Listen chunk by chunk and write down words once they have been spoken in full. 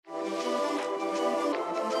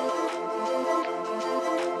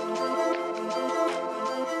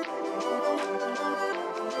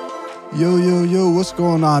Yo, what's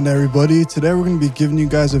going on, everybody? Today we're going to be giving you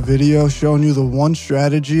guys a video showing you the one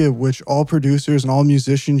strategy of which all producers and all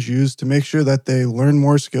musicians use to make sure that they learn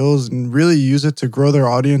more skills and really use it to grow their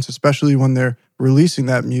audience, especially when they're releasing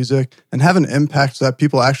that music and have an impact so that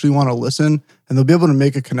people actually want to listen and they'll be able to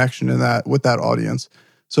make a connection in that with that audience.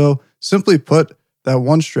 So simply put, that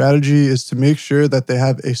one strategy is to make sure that they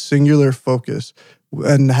have a singular focus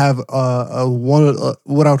and have what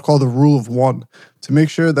I would call the rule of one, to make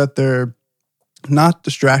sure that they're not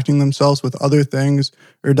distracting themselves with other things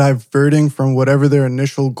or diverting from whatever their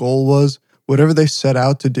initial goal was, whatever they set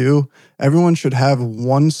out to do. Everyone should have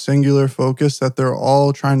one singular focus that they're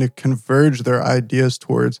all trying to converge their ideas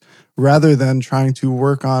towards, rather than trying to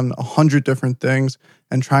work on 100 different things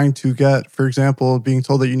and trying to get, for example, being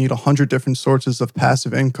told that you need 100 different sources of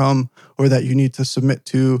passive income, or that you need to submit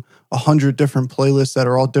to 100 different playlists that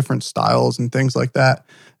are all different styles and things like that.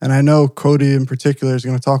 And I know Cody in particular is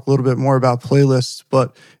going to talk a little bit more about playlists,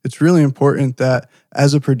 but it's really important that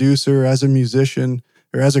as a producer, as a musician,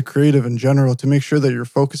 or as a creative in general, to make sure that you're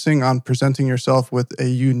focusing on presenting yourself with a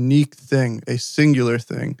unique thing, a singular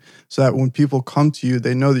thing, so that when people come to you,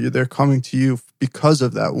 they know that they're coming to you because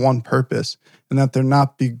of that one purpose, and that they're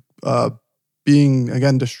not being,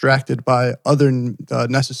 again, distracted by other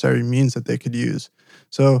necessary means that they could use.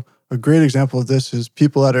 So a great example of this is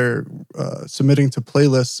people that are submitting to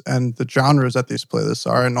playlists and the genres that these playlists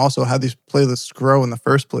are, and also how these playlists grow in the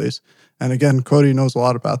first place. And again, Cody knows a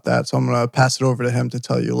lot about that, so I'm going to pass it over to him to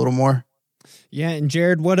tell you a little more. Yeah, and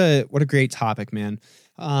Jared, what a great topic, man.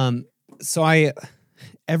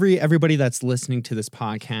 Everybody that's listening to this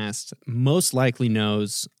podcast most likely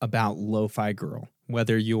knows about Lo-Fi Girl,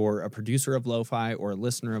 whether you're a producer of lo-fi or a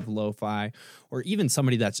listener of lo-fi, or even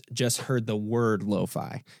somebody that's just heard the word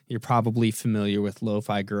lo-fi. You're probably familiar with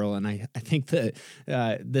Lo-Fi Girl, and I think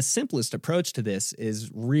the simplest approach to this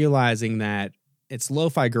is realizing that it's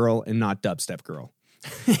Lo-Fi Girl and not Dubstep Girl.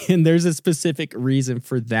 And there's a specific reason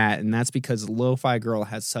for that, and that's because Lo-Fi Girl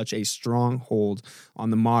has such a strong hold on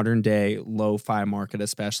the modern day lo-fi market,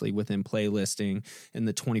 especially within playlisting and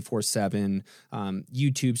the 24/7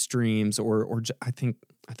 YouTube streams, or I think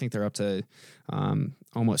they're up to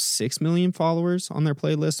almost 6 million followers on their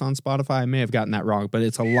playlist on Spotify. I may have gotten that wrong, but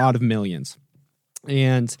it's a lot of millions.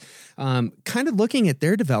 And kind of looking at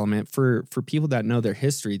their development for people that know their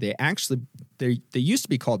history, they used to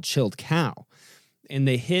be called Chilled Cow. And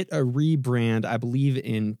they hit a rebrand, I believe,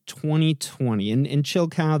 in 2020. And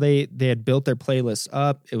Chilled Cow, they had built their playlist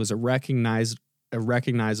up. It was a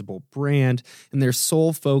recognizable brand, and their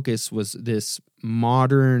sole focus was this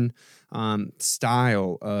modern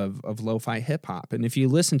style of lo-fi hip hop. And if you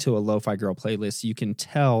listen to a Lo-Fi Girl playlist, you can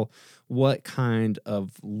tell what kind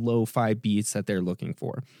of lo-fi beats that they're looking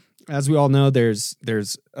for. As we all know, there's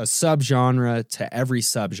a subgenre to every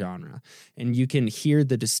subgenre, and you can hear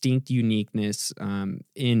the distinct uniqueness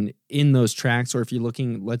in those tracks. Or if you're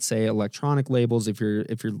looking, let's say, electronic labels, if you're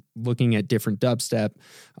looking at different dubstep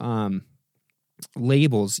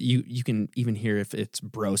labels, you can even hear if it's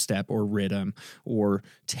bro step or rhythm or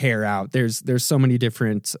tear out. There's so many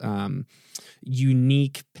different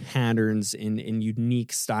unique patterns and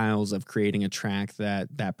unique styles of creating a track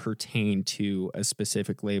that pertain to a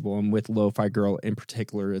specific label. And with Lo-Fi Girl in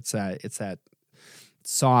particular, it's that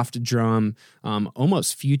soft drum,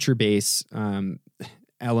 almost future bass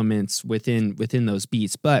elements within those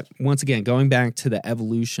beats. But once again, going back to the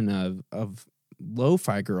evolution of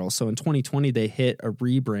Lo-Fi Girl. So in 2020, they hit a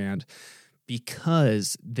rebrand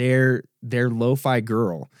because their Lo-Fi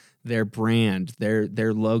Girl, their brand,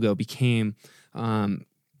 their logo became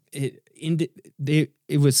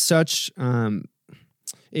it was such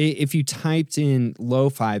if you typed in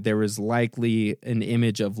lo-fi, there was likely an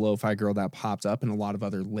image of Lo-Fi Girl that popped up, and a lot of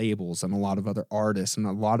other labels and a lot of other artists and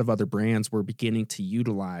a lot of other brands were beginning to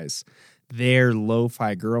utilize their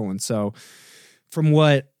Lo-Fi Girl. And so from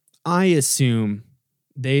what I assume,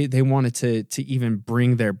 they wanted to even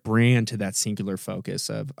bring their brand to that singular focus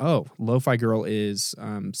of, Lo-Fi Girl is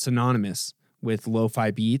synonymous with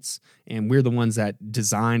lo-fi beats, and we're the ones that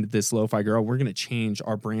designed this Lo-Fi Girl. We're going to change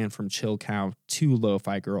our brand from Chilled Cow to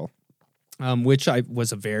Lo-Fi Girl, which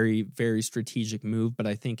was a very, very strategic move. But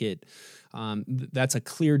I think that's a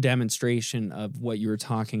clear demonstration of what you were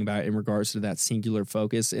talking about in regards to that singular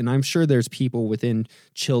focus. And I'm sure there's people within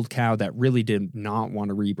Chilled Cow that really did not want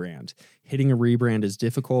to rebrand. Hitting a rebrand is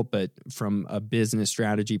difficult, but from a business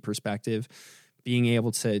strategy perspective, being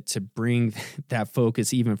able to bring that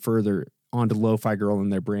focus even further onto Lo-Fi Girl and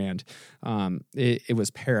their brand, it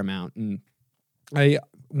was paramount. And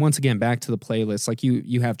once again, back to the playlist, like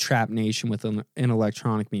you have Trap Nation within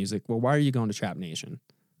electronic music. Well, why are you going to Trap Nation?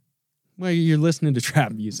 Well, you're listening to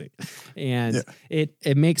trap music, and Yeah.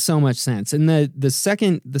 it makes so much sense. And the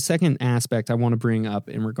second aspect I want to bring up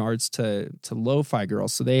in regards to Lo-Fi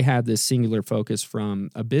Girls, so they had this singular focus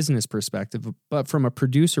from a business perspective, but from a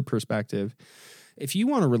producer perspective, if you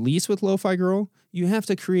want to release with Lo-Fi Girl, you have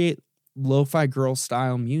to create Lo-Fi Girl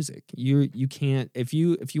style music. You can't, if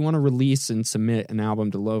you want to release and submit an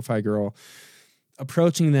album to Lo-Fi Girl,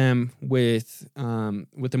 approaching them with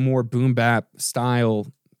a more boom bap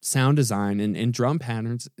style sound design and drum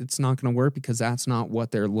patterns, it's not going to work because that's not what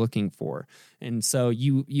they're looking for. And so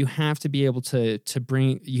you have to be able to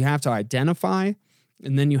you have to identify,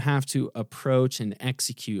 and then you have to approach and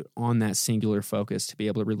execute on that singular focus to be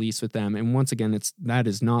able to release with them. And once again, that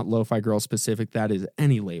is not Lo-Fi Girl specific. That is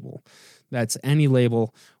any label. That's any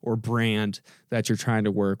label or brand that you're trying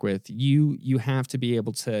to work with. You have to be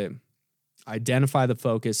able to identify the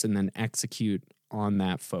focus and then execute on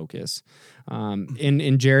that focus.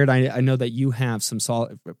 And Jared, I know that you have some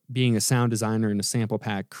solid, being a sound designer and a sample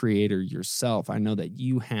pack creator yourself. I know that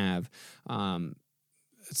you have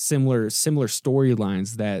similar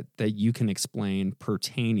storylines that you can explain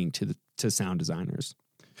pertaining to sound designers.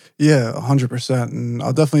 Yeah, 100%. And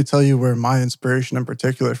I'll definitely tell you where my inspiration in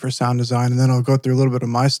particular for sound design, and then I'll go through a little bit of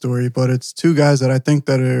my story. But it's two guys that I think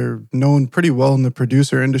that are known pretty well in the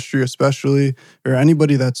producer industry, especially, or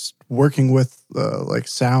anybody that's working with like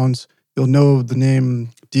sounds. You'll know the name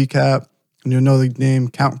Decap, and you'll know the name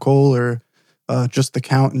Count Cole, or just the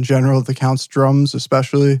Count in general, the Count's drums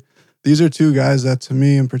especially. These are two guys that to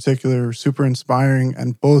me in particular are super inspiring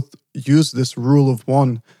and both use this rule of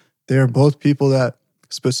one. They are both people that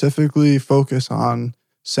specifically focus on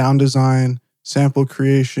sound design, sample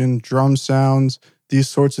creation, drum sounds, these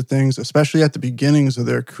sorts of things, especially at the beginnings of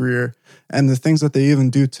their career. And the things that they even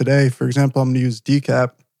do today, for example, I'm going to use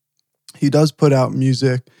Decap. He does put out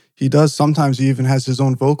music. Sometimes he even has his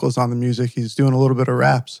own vocals on the music. He's doing a little bit of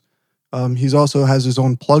raps. He's also has his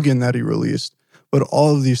own plugin that he released. But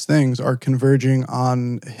all of these things are converging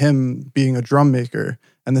on him being a drum maker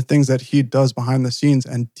and the things that he does behind the scenes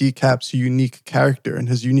and Decap's unique character and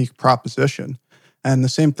his unique proposition. And the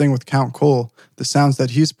same thing with Count Cole, the sounds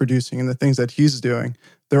that he's producing and the things that he's doing,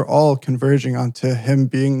 they're all converging onto him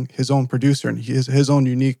being his own producer and he is his own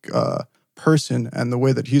unique person and the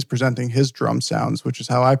way that he's presenting his drum sounds, which is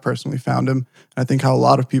how I personally found him. And I think how a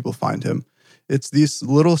lot of people find him. It's these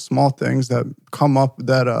little small things that come up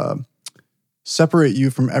that separate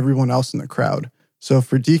you from everyone else in the crowd. So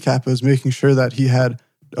for Decap, it was making sure that he had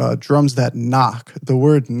drums that knock. The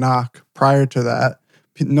word knock, prior to that,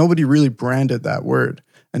 nobody really branded that word.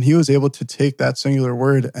 And he was able to take that singular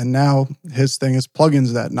word, and now his thing is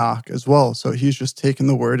plugins that knock as well. So he's just taken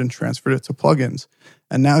the word and transferred it to plugins.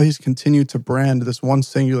 And now he's continued to brand this one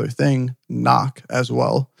singular thing, knock, as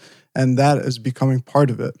well. And that is becoming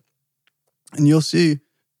part of it. And you'll see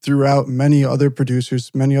throughout many other producers,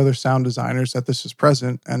 many other sound designers that this is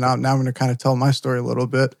present. And now I'm going to kind of tell my story a little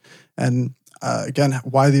bit. And again,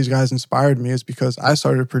 why these guys inspired me is because I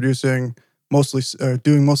started producing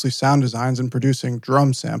doing mostly sound designs and producing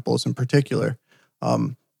drum samples in particular.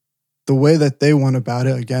 The way that they went about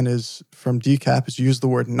it, again, is from Decap, is use the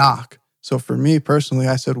word knock. So for me personally,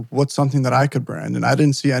 I said, what's something that I could brand? And I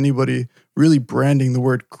didn't see anybody really branding the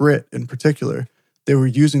word grit in particular. They were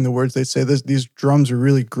using the words, they'd say these drums are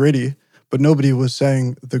really gritty, but nobody was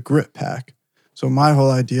saying the grit pack. So my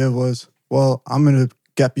whole idea was, well, I'm going to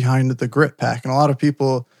get behind the grit pack. And a lot of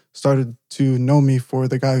people started to know me for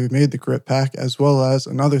the guy who made the grit pack, as well as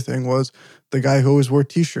another thing was the guy who always wore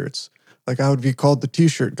t-shirts. Like I would be called the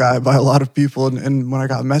t-shirt guy by a lot of people. And when I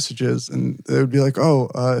got messages and they would be like,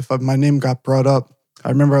 if my name got brought up, I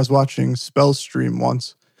remember I was watching Spell's stream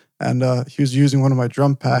once and he was using one of my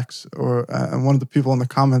drum packs and one of the people in the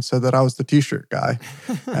comments said that I was the t-shirt guy.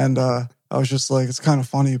 And I was just like, it's kind of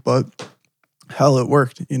funny, but hell, it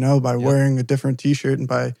worked, by wearing a different t-shirt and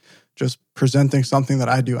by just presenting something that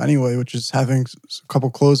I do anyway, which is having a couple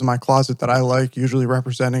clothes in my closet that I like, usually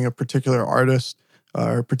representing a particular artist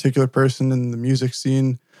or a particular person in the music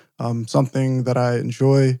scene, something that I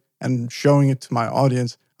enjoy, and showing it to my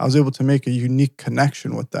audience. I was able to make a unique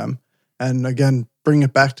connection with them. And again, bring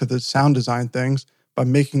it back to the sound design things. By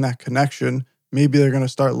making that connection, maybe they're going to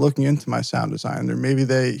start looking into my sound design, or maybe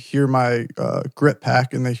they hear my grit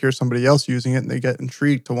pack and they hear somebody else using it and they get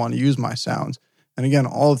intrigued to want to use my sounds. And again,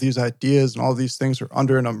 all of these ideas and all of these things are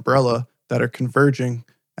under an umbrella that are converging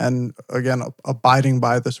and, again, abiding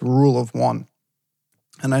by this rule of one.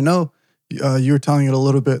 And I know you were telling it a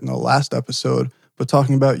little bit in the last episode, but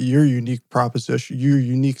talking about your unique proposition, your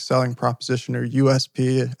unique selling proposition, or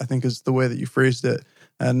USP, I think is the way that you phrased it.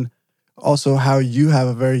 And also how you have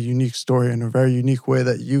a very unique story and a very unique way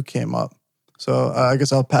that you came up. So I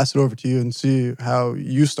guess I'll pass it over to you and see how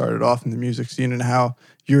you started off in the music scene and how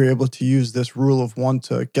you're able to use this rule of one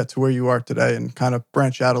to get to where you are today and kind of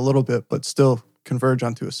branch out a little bit, but still converge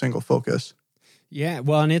onto a single focus. Yeah,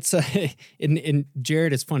 well, and it's and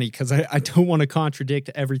Jared, it's funny because I don't want to contradict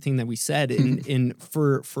everything that we said. And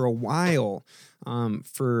for a while,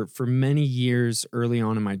 for many years early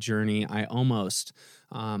on in my journey, I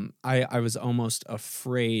was almost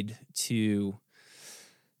afraid to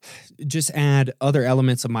just add other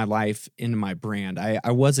elements of my life into my brand. I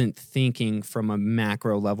wasn't thinking from a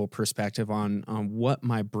macro level perspective on what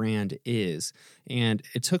my brand is. And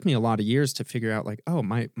it took me a lot of years to figure out like, oh,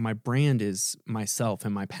 my brand is myself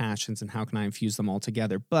and my passions and how can I infuse them all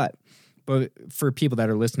together. But for people that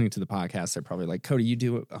are listening to the podcast, they're probably like, Cody, you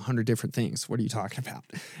do 100 different things. What are you talking about?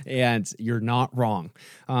 And you're not wrong.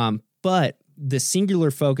 But the singular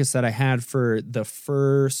focus that I had for the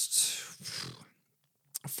first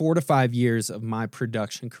 4 to 5 years of my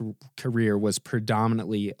production career was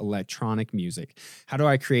predominantly electronic music. How do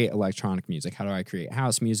I create electronic music? How do I create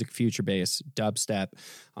house music, future bass, dubstep,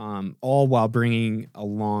 all while bringing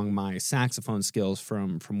along my saxophone skills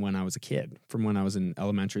from when I was a kid, from when I was in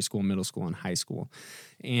elementary school, middle school, and high school.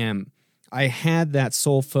 And I had that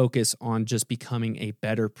sole focus on just becoming a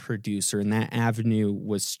better producer, and that avenue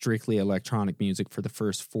was strictly electronic music for the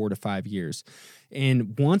first 4 to 5 years.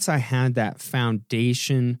 And once I had that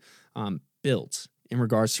foundation built in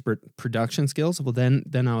regards to production skills, well,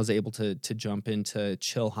 then I was able to jump into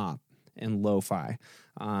chill hop and lo-fi.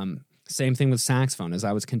 Same thing with saxophone. As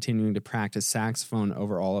I was continuing to practice saxophone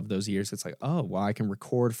over all of those years, it's like, oh, well, I can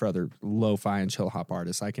record for other lo-fi and chill hop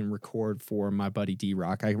artists. I can record for my buddy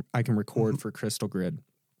D-Rock. I can record for Crystal Grid.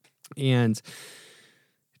 And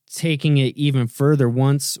taking it even further,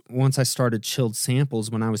 once I started Chilled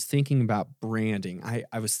Samples, when I was thinking about branding,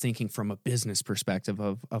 I was thinking from a business perspective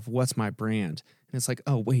of what's my brand. And it's like,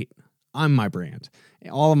 oh, wait, I'm my brand.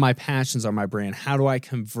 All of my passions are my brand. How do I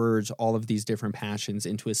converge all of these different passions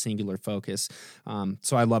into a singular focus?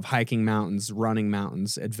 So I love hiking mountains, running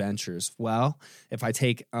mountains, adventures. Well, if I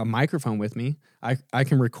take a microphone with me, I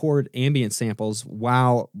can record ambient samples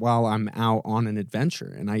while I'm out on an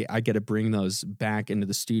adventure, and I get to bring those back into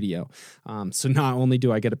the studio. So not only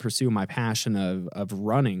do I get to pursue my passion of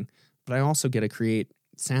running, but I also get to create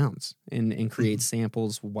sounds and create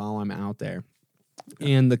samples while I'm out there.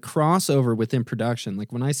 And the crossover within production,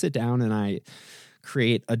 like when I sit down and I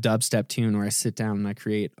create a dubstep tune or I sit down and I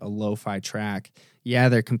create a lo-fi track, yeah,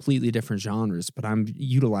 they're completely different genres, but I'm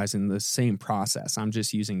utilizing the same process. I'm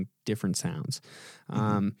just using different sounds.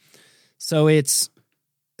 So at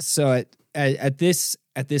this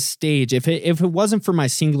stage, if it wasn't for my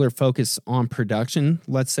singular focus on production,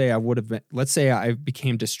 let's say I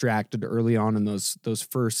became distracted early on in those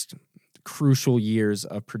first crucial years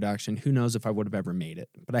of production, who knows if I would have ever made it.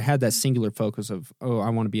 But I had that singular focus of, oh,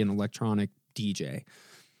 I want to be an electronic DJ.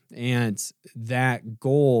 And that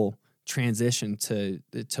goal transitioned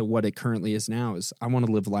to what it currently is now is I want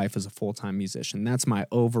to live life as a full-time musician. That's my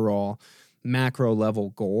overall macro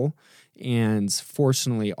level goal. And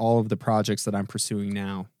fortunately, all of the projects that I'm pursuing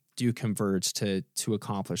now do converge to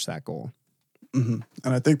accomplish that goal. Mm-hmm.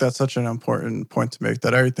 And I think that's such an important point to make,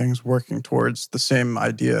 that everything's working towards the same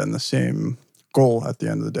idea and the same goal at the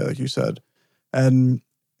end of the day, like you said. And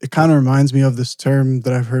it kind of reminds me of this term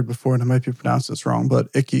that I've heard before, and I might be pronouncing this wrong, but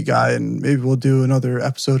ikigai, and maybe we'll do another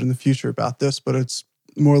episode in the future about this, but it's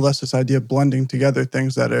more or less this idea of blending together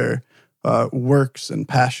things that are works and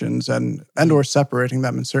passions and or separating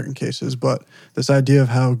them in certain cases. But this idea of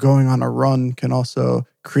how going on a run can also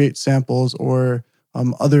create samples or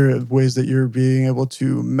other ways that you're being able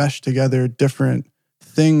to mesh together different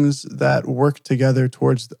things that work together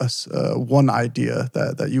towards one idea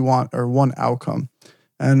that you want, or one outcome.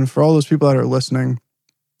 And for all those people that are listening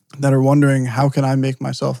that are wondering, how can I make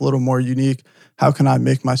myself a little more unique? How can I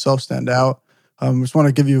make myself stand out? I just want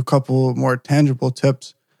to give you a couple more tangible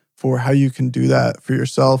tips for how you can do that for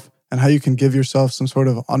yourself and how you can give yourself some sort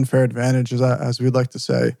of unfair advantage, as we'd like to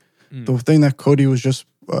say. The thing that Cody was just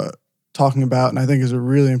talking about, and I think is a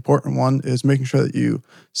really important one, is making sure that you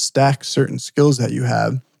stack certain skills that you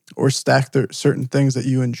have, or stack certain things that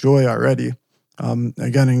you enjoy already.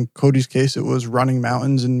 Again, in Cody's case, it was running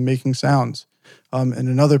mountains and making sounds. In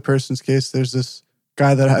another person's case, there's this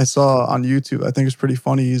guy that I saw on YouTube. I think it's pretty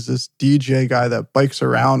funny. He's this DJ guy that bikes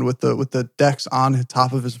around with the decks on the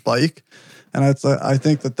top of his bike. And I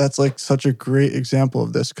think that's like such a great example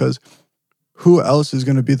of this, because who else is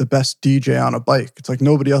going to be the best DJ on a bike? It's like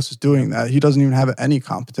nobody else is doing that. He doesn't even have any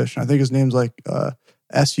competition. I think his name's like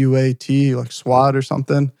SUAT, like SWAT or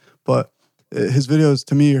something. but his videos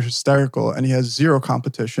to me are hysterical, and he has zero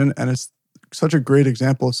competition. And it's such a great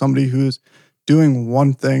example of somebody who's doing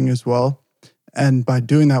one thing as well. And by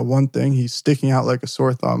doing that one thing, he's sticking out like a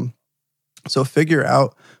sore thumb. So figure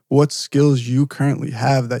out what skills you currently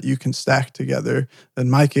have that you can stack together. In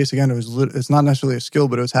my case, again, it's not necessarily a skill,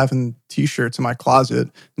 but it was having t-shirts in my closet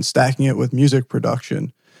and stacking it with music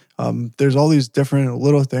production. There's all these different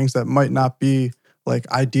little things that might not be like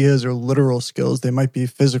ideas or literal skills. They might be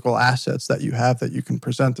physical assets that you have that you can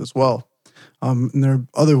present as well. And there are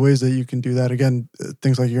other ways that you can do that. Again,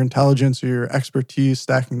 things like your intelligence or your expertise,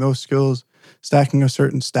 stacking those skills, stacking a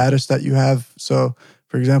certain status that you have. So,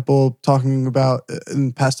 for example, talking about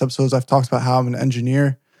in past episodes, I've talked about how I'm an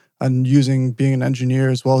engineer and using being an engineer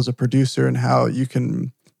as well as a producer, and how you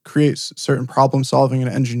can create certain problem solving,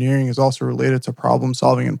 and engineering is also related to problem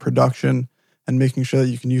solving and production, and making sure that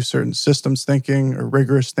you can use certain systems thinking or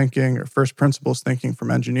rigorous thinking or first principles thinking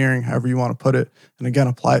from engineering, however you want to put it, and again,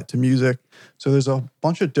 apply it to music. So there's a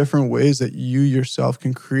bunch of different ways that you yourself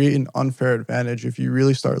can create an unfair advantage if you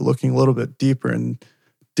really start looking a little bit deeper and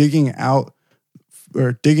digging out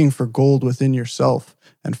or digging for gold within yourself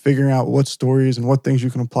and figuring out what stories and what things you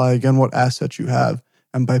can apply, again, what assets you have.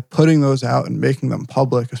 And by putting those out and making them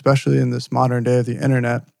public, especially in this modern day of the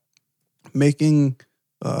internet, making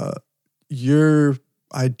your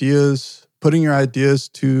ideas, putting your ideas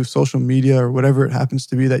to social media or whatever it happens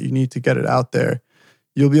to be that you need to get it out there,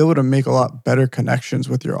 you'll be able to make a lot better connections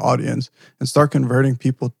with your audience and start converting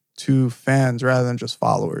people to fans rather than just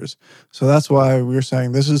followers. So that's why we're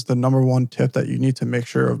saying this is the number one tip that you need to make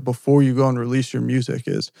sure of before you go and release your music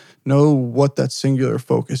is know what that singular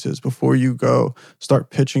focus is before you go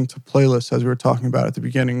start pitching to playlists, as we were talking about at the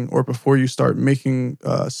beginning, or before you start making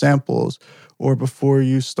samples, or before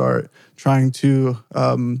you start trying to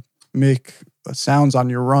make sounds on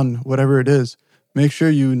your run, whatever it is. Make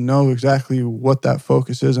sure you know exactly what that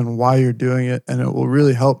focus is and why you're doing it. And it will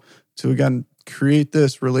really help to, again, create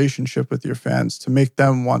this relationship with your fans to make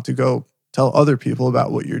them want to go tell other people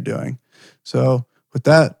about what you're doing. So with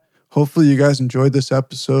that, hopefully you guys enjoyed this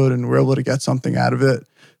episode and were able to get something out of it.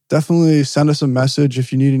 Definitely send us a message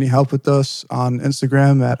if you need any help with us on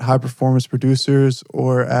Instagram at High Performance Producers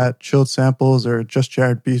or at Chilled Samples or Just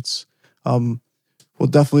Jared Beats. We'll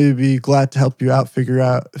definitely be glad to help you out, figure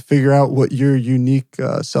out what your unique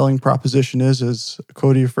selling proposition is, as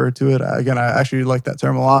Cody referred to it. Again, I actually like that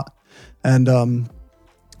term a lot. And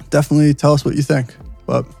definitely tell us what you think.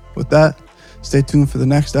 But with that, stay tuned for the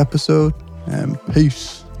next episode, and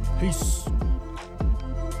peace. Peace.